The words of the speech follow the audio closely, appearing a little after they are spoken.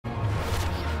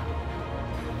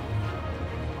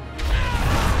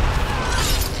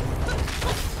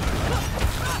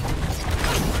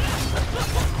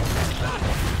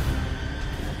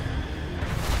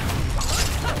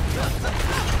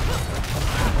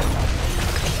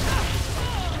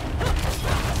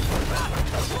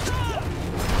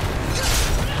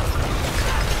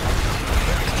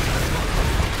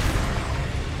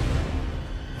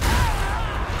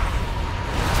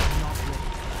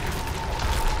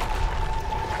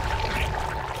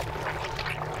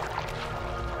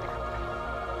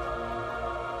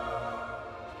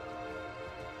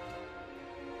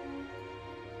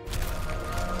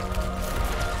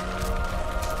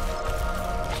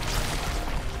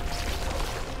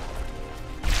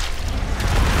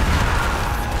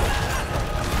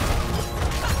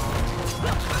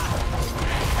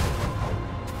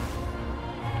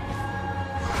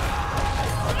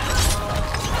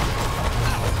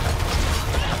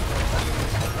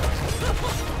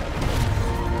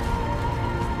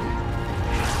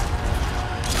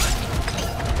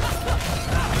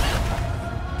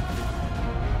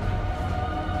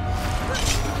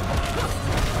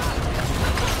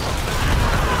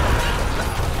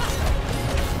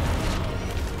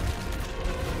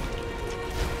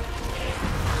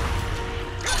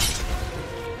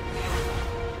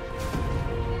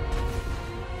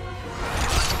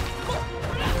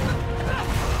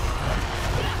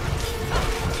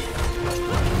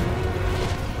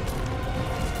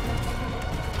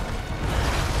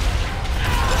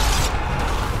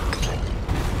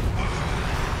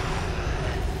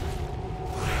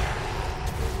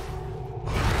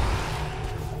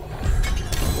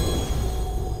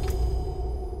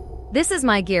This is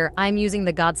my gear. I'm using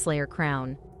the Godslayer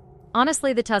crown.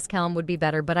 Honestly, the Tusk helm would be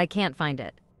better, but I can't find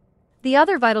it. The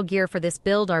other vital gear for this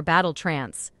build are Battle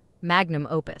Trance, Magnum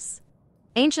Opus,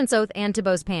 Ancient's Oath, and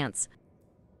tibaults pants.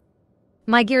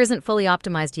 My gear isn't fully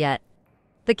optimized yet.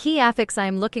 The key affix I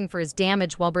am looking for is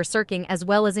damage while berserking, as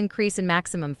well as increase in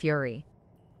maximum fury.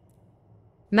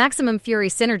 Maximum fury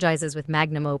synergizes with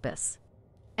Magnum Opus.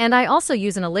 And I also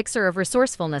use an elixir of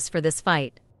resourcefulness for this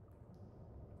fight.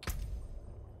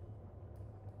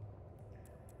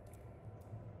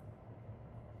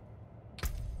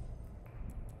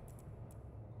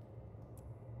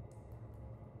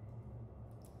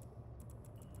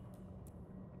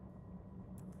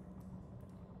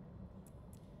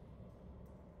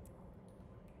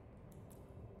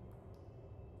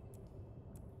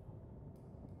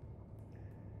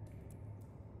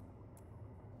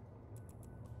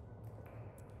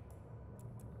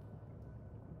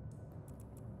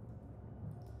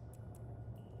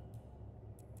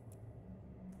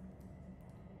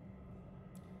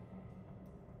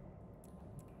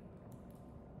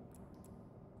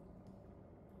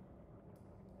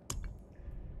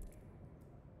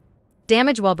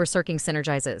 Damage while berserking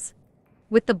synergizes.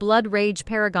 With the Blood Rage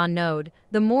Paragon node,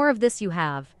 the more of this you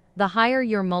have, the higher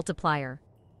your multiplier.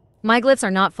 My glyphs are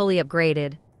not fully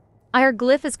upgraded. Our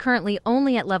glyph is currently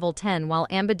only at level 10, while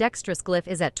Ambidextrous glyph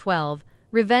is at 12,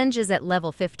 Revenge is at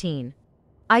level 15.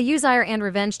 I use Ire and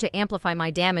Revenge to amplify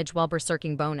my damage while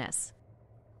berserking bonus.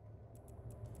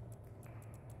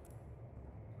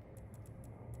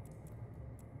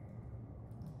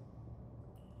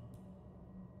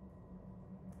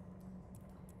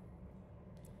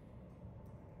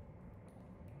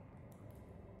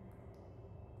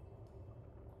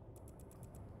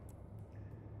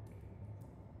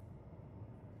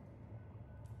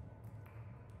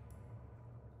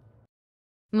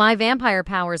 My vampire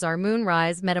powers are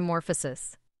Moonrise,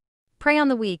 Metamorphosis, Prey on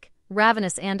the Weak,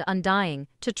 Ravenous, and Undying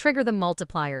to trigger the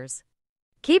multipliers.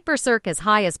 Keep Berserk as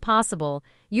high as possible,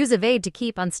 use Evade to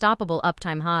keep Unstoppable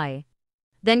uptime high.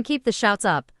 Then keep the shouts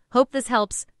up. Hope this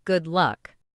helps, good luck.